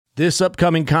This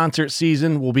upcoming concert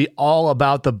season will be all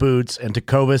about the boots, and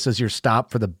Tecovas is your stop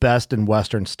for the best in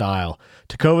Western style.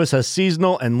 Tecovas has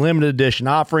seasonal and limited edition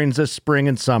offerings this spring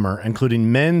and summer,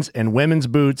 including men's and women's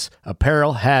boots,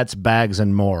 apparel, hats, bags,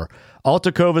 and more. All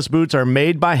Tecovas boots are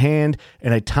made by hand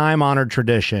in a time-honored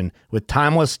tradition with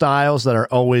timeless styles that are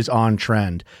always on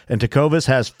trend. And Tecovas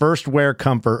has first wear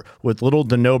comfort with little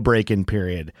to no break-in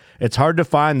period. It's hard to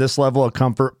find this level of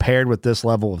comfort paired with this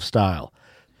level of style.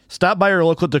 Stop by your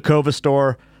local Tecovas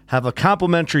store, have a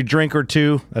complimentary drink or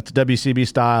two, that's WCB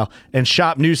style, and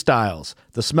shop new styles.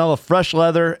 The smell of fresh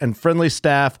leather and friendly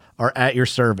staff are at your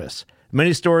service.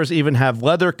 Many stores even have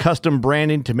leather custom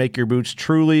branding to make your boots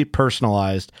truly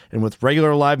personalized. And with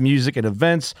regular live music and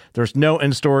events, there's no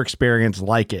in-store experience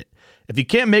like it. If you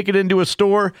can't make it into a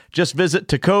store, just visit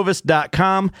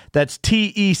tecovas.com. That's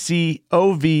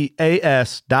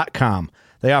TECOVAS.com.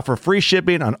 They offer free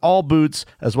shipping on all boots,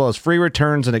 as well as free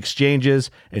returns and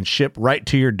exchanges, and ship right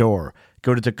to your door.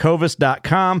 Go to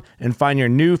tecovas.com and find your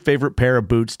new favorite pair of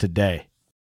boots today.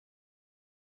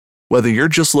 Whether you're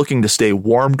just looking to stay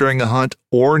warm during a hunt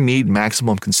or need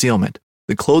maximum concealment,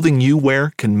 the clothing you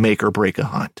wear can make or break a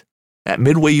hunt. At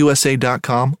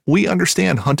MidwayUSA.com, we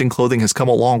understand hunting clothing has come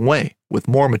a long way, with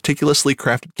more meticulously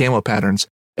crafted camo patterns,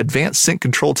 advanced scent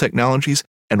control technologies,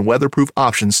 and weatherproof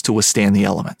options to withstand the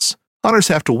elements. Hunters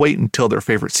have to wait until their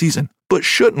favorite season, but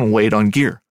shouldn't wait on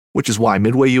gear, which is why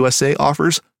Midway USA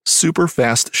offers super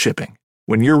fast shipping.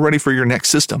 When you're ready for your next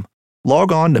system,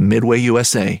 log on to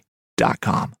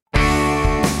MidwayUSA.com.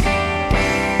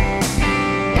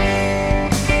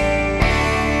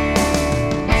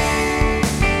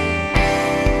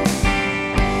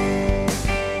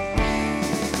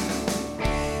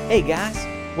 Hey guys,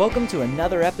 welcome to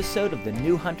another episode of the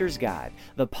New Hunter's Guide,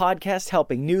 the podcast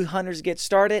helping new hunters get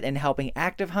started and helping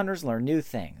active hunters learn new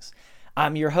things.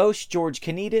 I'm your host, George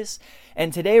Kanitas,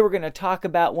 and today we're going to talk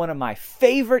about one of my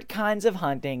favorite kinds of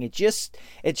hunting. It's just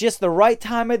the right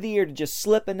time of the year to just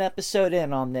slip an episode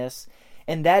in on this,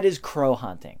 and that is crow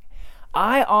hunting.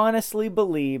 I honestly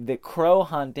believe that crow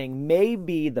hunting may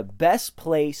be the best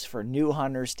place for new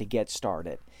hunters to get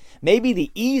started. Maybe the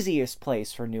easiest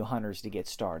place for new hunters to get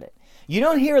started. You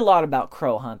don't hear a lot about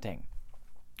crow hunting.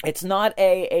 It's not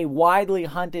a widely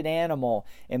hunted animal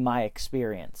in my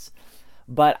experience.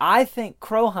 But I think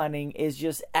crow hunting is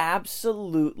just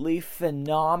absolutely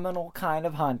phenomenal kind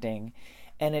of hunting,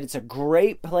 and it's a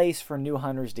great place for new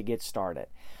hunters to get started.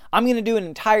 I'm going to do an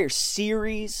entire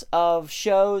series of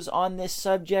shows on this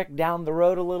subject down the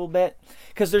road a little bit,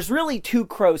 because there's really two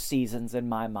crow seasons in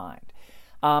my mind.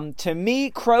 To me,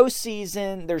 crow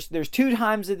season, there's 2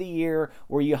 times of the year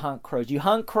where you hunt crows. You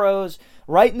hunt crows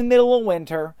right in the middle of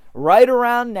winter, right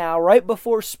around now, right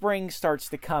before spring starts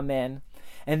to come in.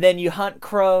 And then you hunt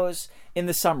crows in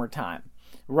the summertime,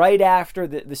 right after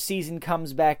the season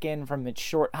comes back in from its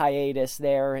short hiatus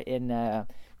there in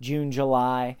June,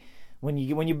 July. When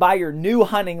you buy your new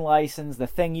hunting license, the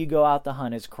thing you go out to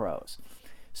hunt is crows.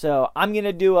 So I'm going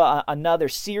to do another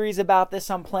series about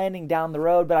this I'm planning down the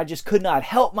road, but I just could not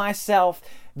help myself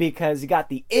because I got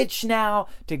the itch now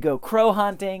to go crow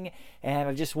hunting, and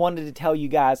I just wanted to tell you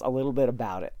guys a little bit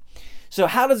about it. So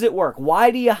how does it work? Why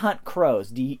do you hunt crows?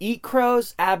 Do you eat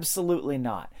crows? Absolutely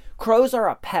not. Crows are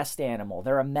a pest animal.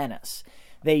 They're a menace.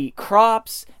 They eat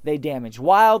crops. They damage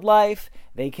wildlife.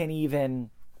 They can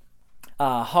even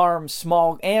harm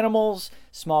small animals,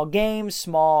 small game,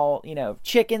 small,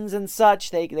 chickens and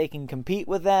such. They can compete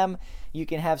with them. You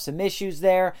can have some issues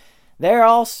there. They're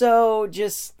also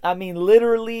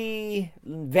literally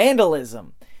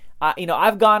vandalism.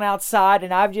 I've gone outside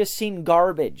and I've just seen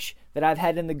garbage that I've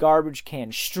had in the garbage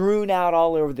can strewn out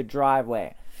all over the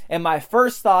driveway. And my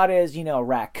first thought is,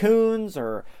 raccoons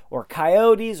or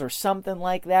coyotes or something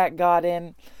like that got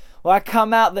in. Well, I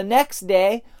come out the next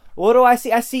day. What do I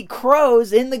see? I see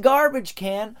crows in the garbage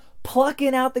can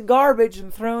plucking out the garbage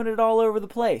and throwing it all over the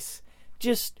place.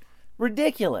 Just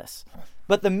ridiculous.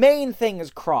 But the main thing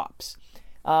is crops.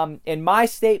 In my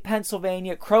state,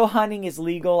 Pennsylvania, crow hunting is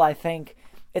legal, I think.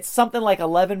 It's something like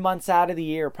 11 months out of the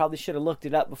year. Probably should have looked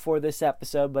it up before this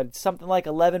episode, but it's something like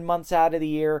 11 months out of the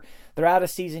year. They're out of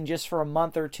season just for a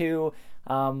month or two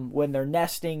when they're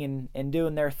nesting and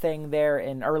doing their thing there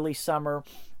in early summer.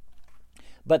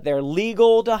 But they're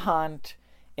legal to hunt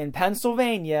in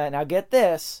Pennsylvania. Now get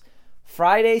this,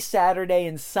 Friday, Saturday,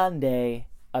 and Sunday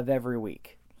of every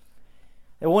week.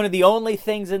 They're one of the only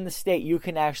things in the state you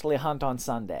can actually hunt on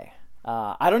Sunday.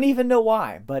 I don't even know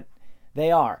why, but they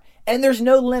are. And there's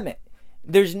no limit.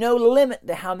 There's no limit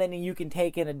to how many you can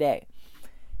take in a day.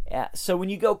 So when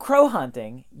you go crow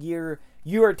hunting, you're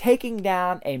You are taking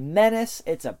down a menace.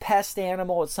 It's a pest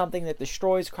animal. It's something that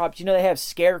destroys crops. You know they have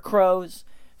scarecrows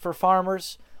for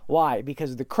farmers. Why?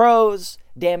 Because the crows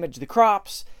damage the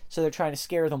crops, so they're trying to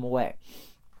scare them away.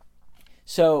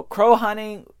 So crow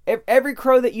hunting, every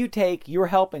crow that you take, you're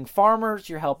helping farmers,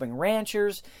 you're helping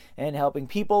ranchers, and helping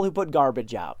people who put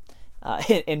garbage out,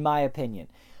 in my opinion.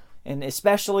 And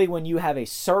especially when you have a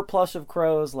surplus of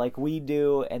crows like we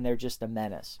do, and they're just a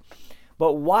menace.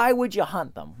 But why would you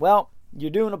hunt them? Well, you're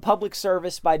doing a public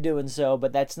service by doing so,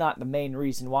 but that's not the main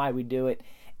reason why we do it.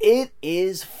 It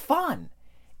is fun.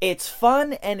 It's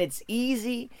fun and it's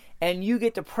easy, and you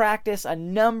get to practice a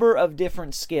number of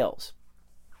different skills.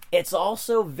 It's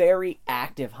also very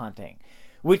active hunting,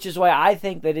 which is why I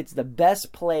think that it's the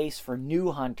best place for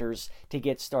new hunters to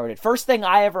get started. First thing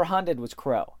I ever hunted was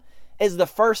crow. Is the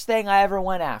first thing I ever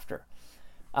went after.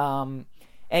 And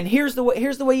here's the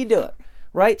way you do it,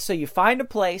 right? So you find a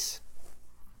place,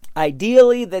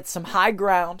 ideally that's some high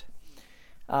ground.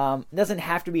 It doesn't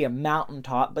have to be a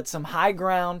mountaintop, but some high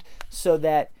ground so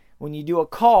that when you do a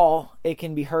call, it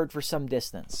can be heard for some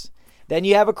distance. Then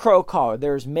you have a crow caller.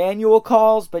 There's manual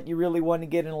calls, but you really want to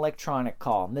get an electronic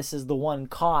call. And this is the one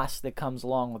cost that comes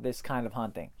along with this kind of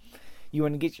hunting. You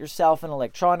want to get yourself an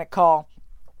electronic call,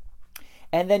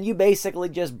 and then you basically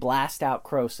just blast out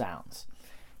crow sounds.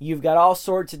 You've got all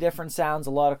sorts of different sounds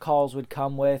a lot of calls would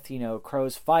come with,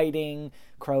 crows fighting,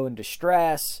 crow in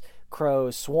distress,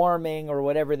 crows swarming, or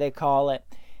whatever they call it,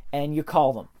 and you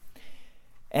call them.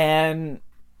 And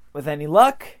with any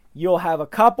luck, you'll have a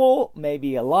couple,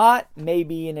 maybe a lot,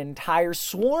 maybe an entire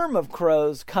swarm of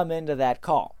crows come into that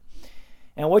call.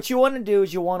 And what you want to do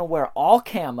is you want to wear all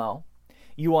camo.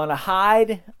 You want to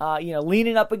hide,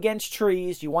 leaning up against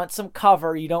trees. You want some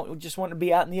cover. You don't just want to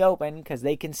be out in the open because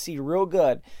they can see real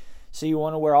good. So you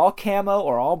want to wear all camo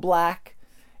or all black,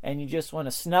 and you just want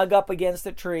to snug up against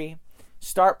the tree,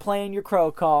 start playing your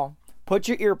crow call, put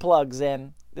your earplugs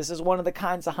in. This is one of the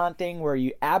kinds of hunting where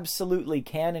you absolutely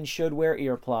can and should wear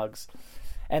earplugs.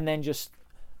 And then just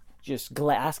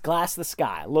glass the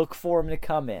sky. Look for them to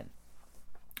come in.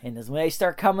 And as when they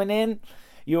start coming in,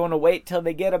 you want to wait till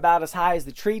they get about as high as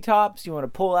the treetops. You want to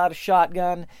pull out a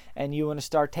shotgun, and you want to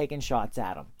start taking shots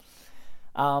at them.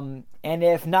 And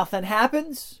if nothing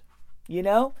happens,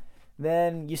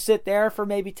 then you sit there for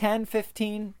maybe 10,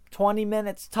 15, 20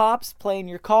 minutes tops, playing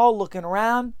your call, looking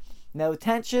around. No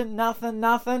tension, nothing.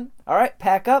 All right,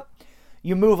 pack up.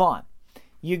 You move on.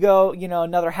 You go,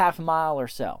 another half a mile or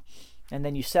so, and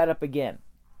then you set up again.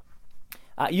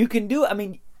 You can do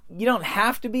it. You don't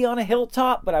have to be on a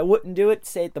hilltop, but I wouldn't do it,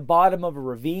 say, at the bottom of a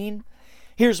ravine.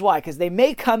 Here's why, because they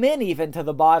may come in even to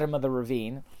the bottom of the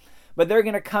ravine, but they're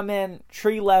going to come in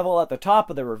tree level at the top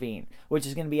of the ravine, which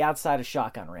is going to be outside of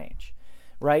shotgun range,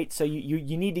 right? So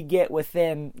you need to get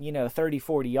within, 30,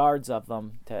 40 yards of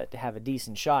them to have a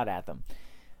decent shot at them.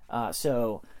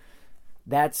 So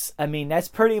that's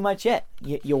pretty much it.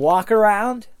 You walk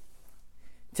around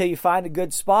till you find a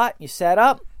good spot, you set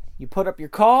up, you put up your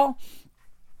call,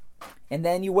 and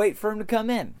then you wait for them to come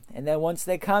in. And then once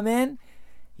they come in,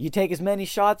 you take as many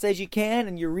shots as you can,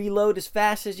 and you reload as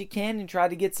fast as you can and try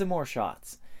to get some more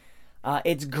shots.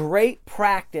 It's great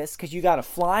practice because you got a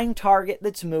flying target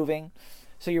that's moving.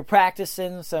 So you're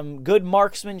practicing some good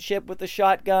marksmanship with the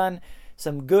shotgun,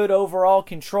 some good overall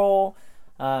control.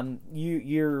 And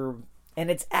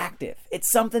it's active.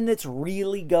 It's something that's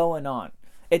really going on.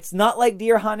 It's not like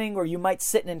deer hunting where you might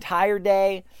sit an entire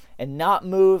day and not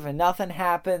move and nothing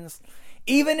happens.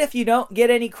 Even if you don't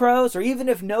get any crows, or even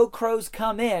if no crows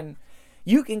come in,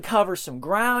 you can cover some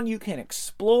ground, you can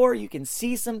explore, you can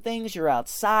see some things, you're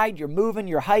outside, you're moving,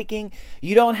 you're hiking.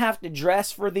 You don't have to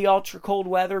dress for the ultra cold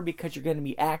weather because you're going to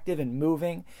be active and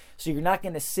moving. So you're not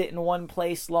going to sit in one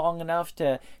place long enough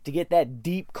to get that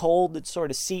deep cold that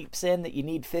sort of seeps in that you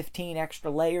need 15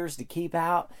 extra layers to keep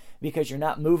out because you're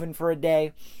not moving for a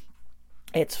day.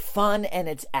 It's fun and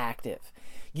it's active.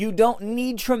 You don't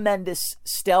need tremendous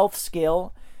stealth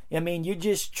skill. You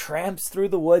just tramps through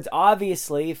the woods.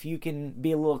 Obviously, if you can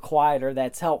be a little quieter,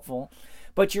 that's helpful.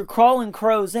 But you're crawling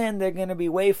crows in, they're going to be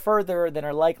way further than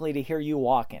are likely to hear you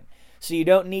walking. So you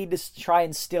don't need to try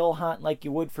and still hunt like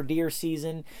you would for deer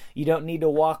season. You don't need to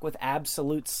walk with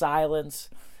absolute silence.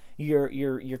 Your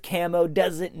camo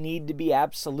doesn't need to be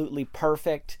absolutely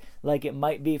perfect like it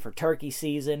might be for turkey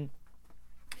season.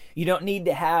 You don't need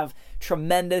to have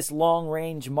tremendous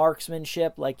long-range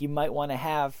marksmanship like you might want to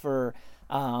have for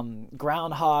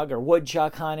groundhog or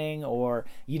woodchuck hunting, or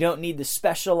you don't need the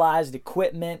specialized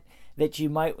equipment that you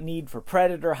might need for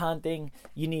predator hunting.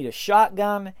 You need a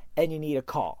shotgun and you need a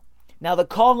call. Now, the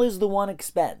call is the one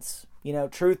expense.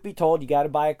 Truth be told, you got to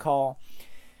buy a call.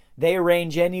 They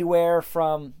range anywhere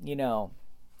from,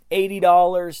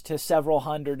 $80 to several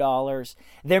 $100s.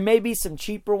 There may be some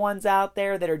cheaper ones out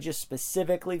there that are just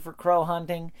specifically for crow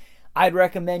hunting. I'd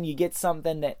recommend you get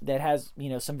something that has,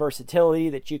 some versatility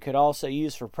that you could also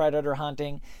use for predator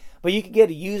hunting. But you could get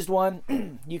a used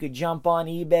one. You could jump on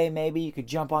eBay maybe. You could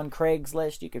jump on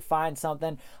Craigslist. You could find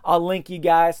something. I'll link you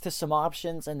guys to some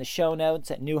options in the show notes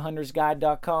at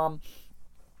newhuntersguide.com.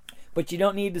 But you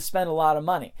don't need to spend a lot of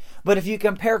money. But if you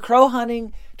compare crow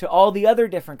hunting to all the other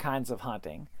different kinds of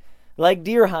hunting, like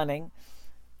deer hunting,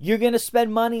 you're going to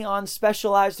spend money on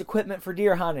specialized equipment for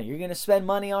deer hunting. You're going to spend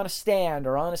money on a stand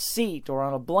or on a seat or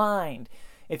on a blind.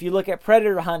 If you look at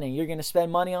predator hunting, you're going to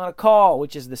spend money on a call,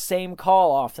 which is the same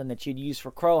call often that you'd use for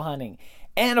crow hunting,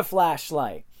 and a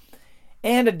flashlight,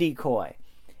 and a decoy.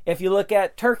 If you look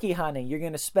at turkey hunting, you're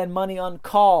going to spend money on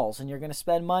calls, and you're going to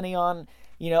spend money on,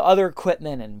 other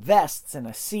equipment and vests and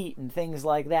a seat and things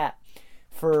like that.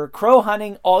 For crow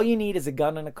hunting, all you need is a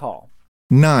gun and a call.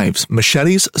 Knives,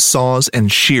 machetes, saws,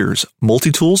 and shears,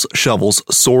 multi-tools, shovels,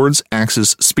 swords,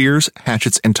 axes, spears,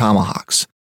 hatchets, and tomahawks.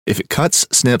 If it cuts,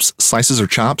 snips, slices, or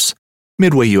chops,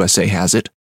 Midway USA has it.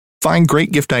 Find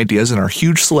great gift ideas in our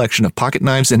huge selection of pocket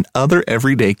knives and other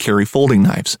everyday carry folding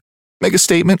knives. Make a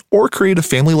statement or create a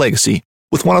family legacy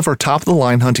with one of our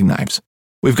top-of-the-line hunting knives.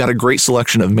 We've got a great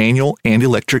selection of manual and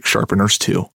electric sharpeners,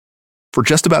 too. For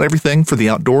just about everything for the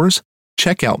outdoors,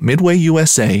 check out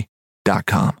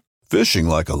MidwayUSA.com. Fishing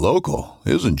like a local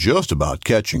isn't just about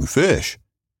catching fish.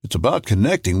 It's about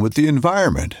connecting with the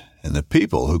environment and the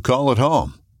people who call it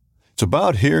home. It's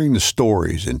about hearing the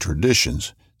stories and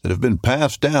traditions that have been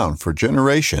passed down for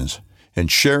generations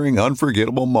and sharing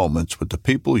unforgettable moments with the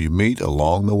people you meet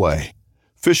along the way.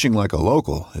 Fishing like a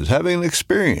local is having an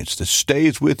experience that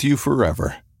stays with you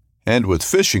forever. And with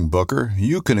Fishing Booker,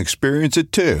 you can experience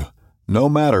it too, no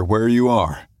matter where you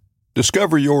are.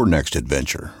 Discover your next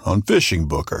adventure on Fishing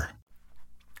Booker.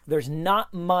 There's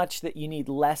not much that you need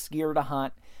less gear to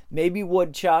hunt. Maybe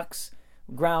woodchucks,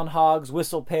 groundhogs,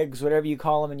 whistle pigs, whatever you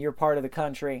call them in your part of the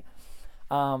country.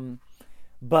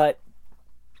 But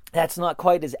that's not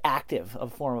quite as active a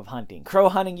form of hunting. Crow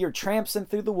hunting, you're tramping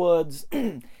through the woods.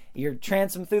 You're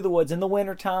tramping through the woods in the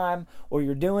wintertime, or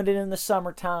you're doing it in the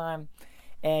summertime.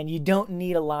 And you don't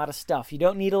need a lot of stuff. You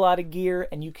don't need a lot of gear,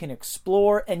 and you can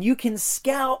explore, and you can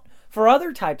scout for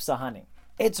other types of hunting.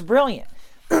 It's brilliant.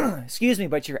 Excuse me,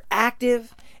 but you're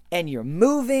active, and you're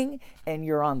moving, and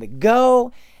you're on the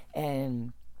go,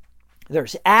 and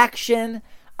there's action.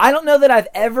 I don't know that I've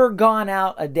ever gone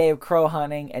out a day of crow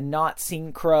hunting and not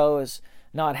seen crows,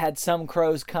 not had some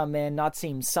crows come in, not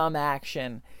seen some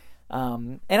action.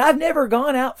 And I've never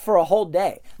gone out for a whole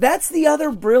day. That's the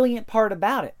other brilliant part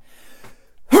about it.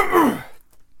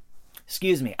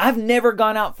 Excuse me. I've never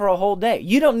gone out for a whole day.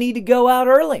 You don't need to go out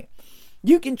early.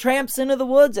 You can tramp into the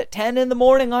woods at 10 in the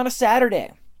morning on a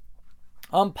Saturday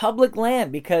on public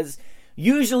land, because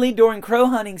usually during crow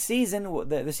hunting season,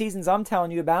 the seasons I'm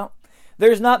telling you about,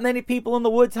 there's not many people in the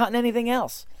woods hunting anything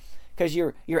else, because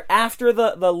you're after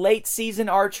the late season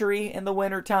archery in the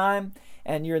wintertime,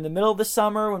 and you're in the middle of the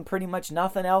summer when pretty much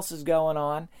nothing else is going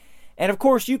on. And of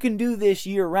course you can do this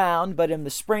year round, but in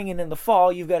the spring and in the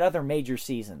fall you've got other major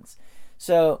seasons.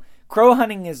 So crow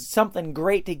hunting is something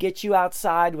great to get you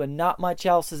outside when not much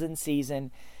else is in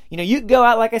season. You can go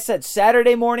out, like I said,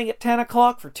 Saturday morning at 10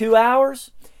 o'clock for 2 hours,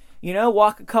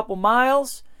 walk a couple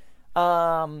miles,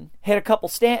 hit a couple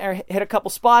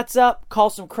spots up, call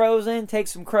some crows in, take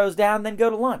some crows down, then go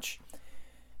to lunch.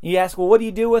 You ask, well, what do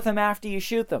you do with them after you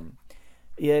shoot them?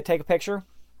 You take a picture.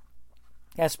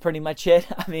 That's pretty much it.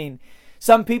 I mean,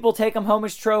 some people take them home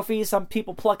as trophies. Some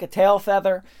people pluck a tail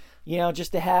feather,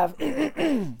 just to have,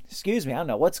 excuse me, I don't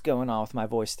know what's going on with my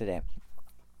voice today.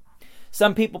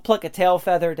 Some people pluck a tail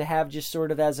feather to have just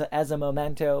sort of as a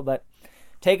memento, but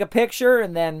take a picture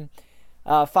and then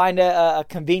find a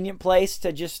convenient place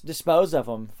to just dispose of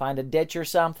them. Find a ditch or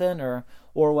something, or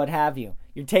what have you.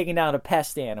 You're taking down a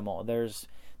pest animal. They're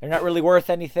not really worth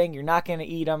anything. You're not going to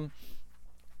eat them.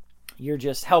 You're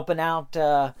just helping out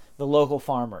the local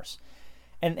farmers.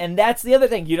 And that's the other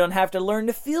thing. You don't have to learn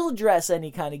to field dress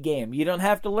any kind of game. You don't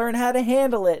have to learn how to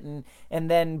handle it and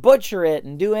then butcher it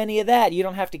and do any of that. You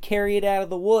don't have to carry it out of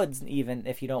the woods even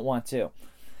if you don't want to.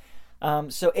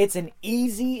 So it's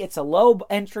a low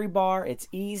entry bar. It's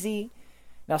easy.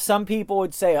 Now some people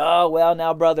would say, oh, well,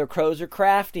 now brother, crows are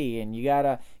crafty and you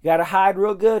gotta hide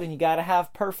real good and you gotta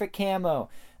have perfect camo.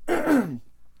 The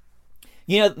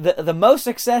most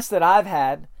success that I've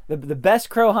had, the best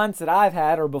crow hunts that I've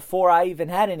had, are before I even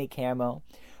had any camo,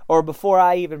 or before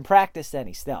I even practiced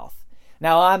any stealth.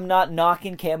 Now, I'm not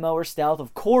knocking camo or stealth.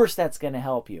 Of course that's going to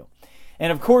help you.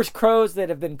 And of course, crows that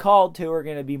have been called to are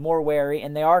going to be more wary,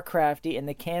 and they are crafty, and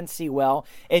they can see well.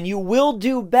 And you will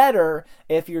do better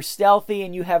if you're stealthy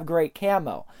and you have great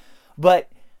camo.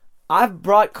 But I've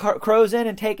brought crows in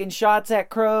and taken shots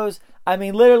at crows. I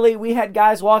mean, literally, we had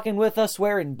guys walking with us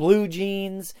wearing blue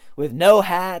jeans with no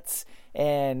hats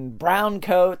and brown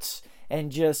coats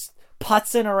and just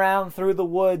putzing around through the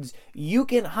woods. You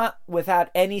can hunt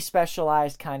without any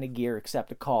specialized kind of gear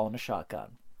except a call and a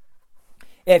shotgun.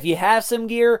 If you have some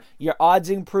gear, your odds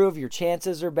improve, your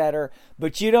chances are better,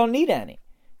 but you don't need any.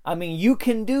 I mean, you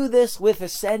can do this with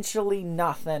essentially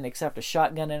nothing except a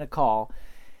shotgun and a call.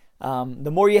 The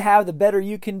more you have, the better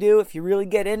you can do. If you really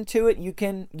get into it, you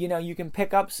can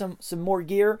pick up some more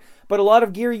gear. But a lot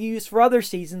of gear you use for other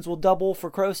seasons will double for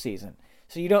crow season.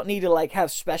 So you don't need to like have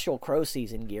special crow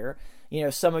season gear. You know,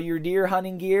 some of your deer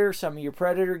hunting gear, some of your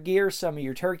predator gear, some of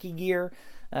your turkey gear.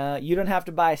 You don't have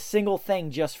to buy a single thing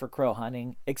just for crow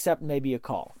hunting, except maybe a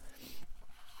call.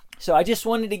 So I just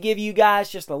wanted to give you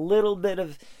guys just a little bit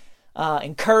of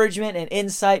encouragement and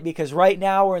insight, because right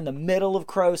now we're in the middle of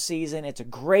crow season. It's a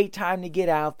great time to get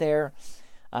out there,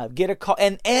 get a call,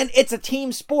 and it's a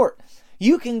team sport.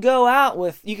 You can go out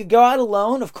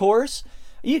alone, of course.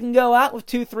 You can go out with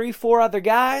 2, 3, 4 other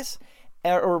guys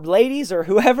or ladies or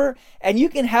whoever, and you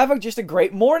can have just a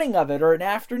great morning of it, or an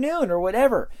afternoon, or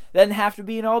whatever. Doesn't have to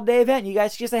be an all-day event. You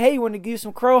guys just say, hey, you want to do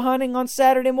some crow hunting on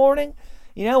Saturday morning?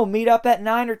 You know, we'll meet up at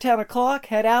 9 or 10 o'clock,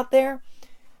 head out there.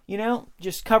 You know,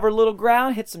 just cover a little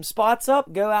ground, hit some spots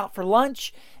up, go out for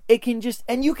lunch.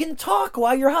 And you can talk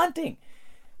while you're hunting.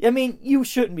 I mean, you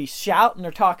shouldn't be shouting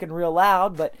or talking real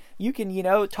loud, but you can,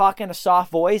 talk in a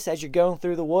soft voice as you're going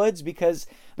through the woods, because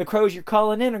the crows you're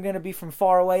calling in are going to be from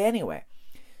far away anyway.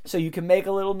 So you can make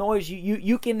a little noise.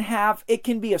 You can have, it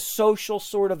can be a social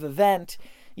sort of event.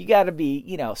 You got to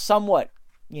be, somewhat,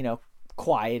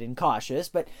 quiet and cautious,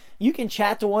 but you can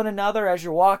chat to one another as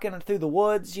you're walking through the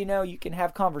woods. You can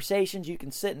have conversations, you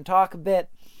can sit and talk a bit,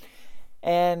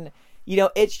 and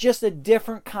it's just a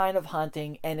different kind of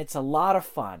hunting, and it's a lot of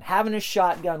fun. Having a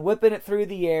shotgun, whipping it through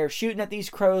the air, shooting at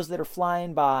these crows that are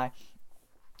flying by.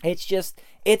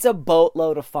 It's a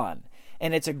boatload of fun,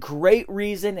 and it's a great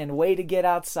reason and way to get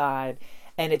outside.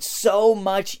 And it's so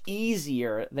much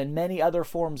easier than many other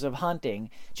forms of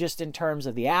hunting, just in terms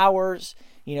of the hours.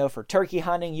 For turkey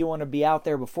hunting, you want to be out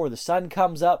there before the sun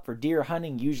comes up. For deer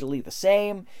hunting, usually the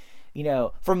same.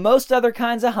 For most other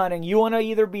kinds of hunting, you want to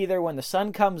either be there when the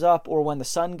sun comes up or when the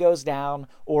sun goes down,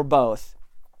 or both.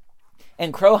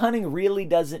 And crow hunting really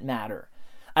doesn't matter.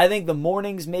 I think the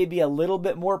mornings may be a little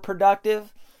bit more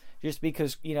productive, just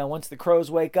because, once the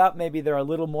crows wake up, maybe they're a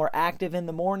little more active in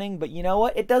the morning. But you know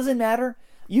what? It doesn't matter.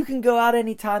 You can go out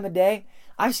any time of day.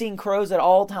 I've seen crows at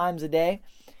all times of day.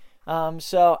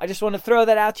 So I just want to throw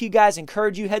that out to you guys.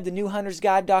 Encourage you, head to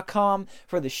newhuntersguide.com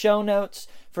for the show notes,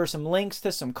 for some links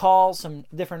to some calls, some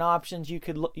different options you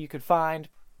could find.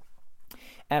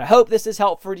 And I hope this is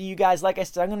helpful to you guys. Like I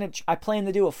said, I plan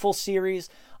to do a full series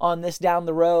on this down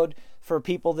the road for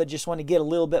people that just want to get a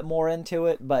little bit more into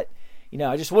it. But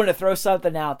I just wanted to throw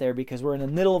something out there, because we're in the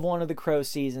middle of one of the crow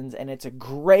seasons, and it's a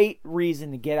great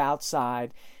reason to get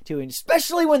outside,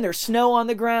 especially when there's snow on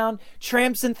the ground,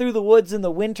 tramping through the woods in the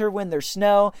winter when there's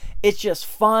snow. It's just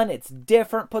fun. It's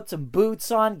different. Put some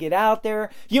boots on, get out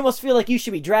there. You almost feel like you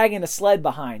should be dragging a sled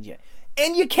behind you.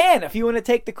 And you can. If you want to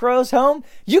take the crows home,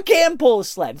 you can pull a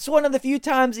sled. It's one of the few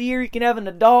times a year you can have an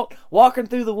adult walking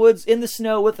through the woods in the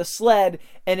snow with a sled,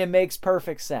 and it makes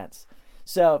perfect sense.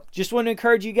 So just want to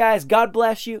encourage you guys. God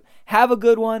bless you. Have a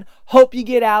good one. Hope you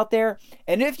get out there.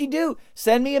 And if you do,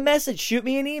 send me a message. Shoot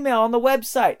me an email on the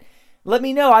website. Let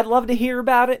me know. I'd love to hear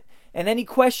about it. And any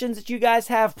questions that you guys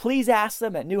have, please ask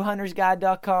them at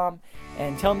newhuntersguide.com.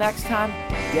 And until next time,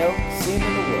 go see them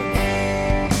in the woods.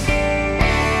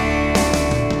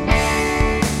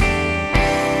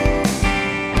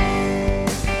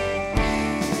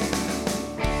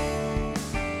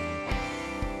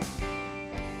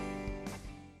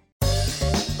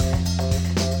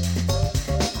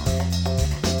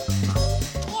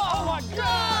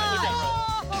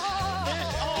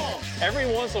 Every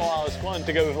once in a while, it's fun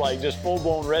to go like just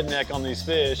full-blown redneck on these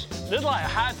fish. This is like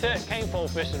high-tech cane pole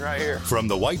fishing right here. From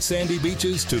the white sandy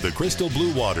beaches to the crystal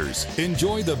blue waters,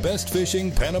 enjoy the best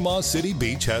fishing Panama City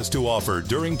Beach has to offer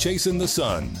during Chasing the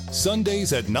Sun.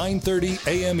 Sundays at 9:30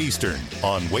 a.m. Eastern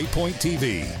on Waypoint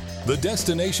TV, the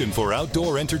destination for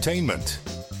outdoor entertainment.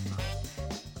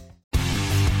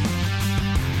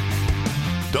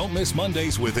 Don't miss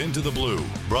Mondays with Into the Blue,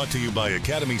 brought to you by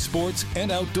Academy Sports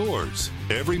and Outdoors.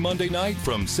 Every Monday night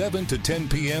from 7 to 10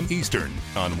 p.m. Eastern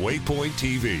on Waypoint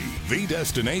TV, the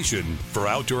destination for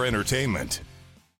outdoor entertainment.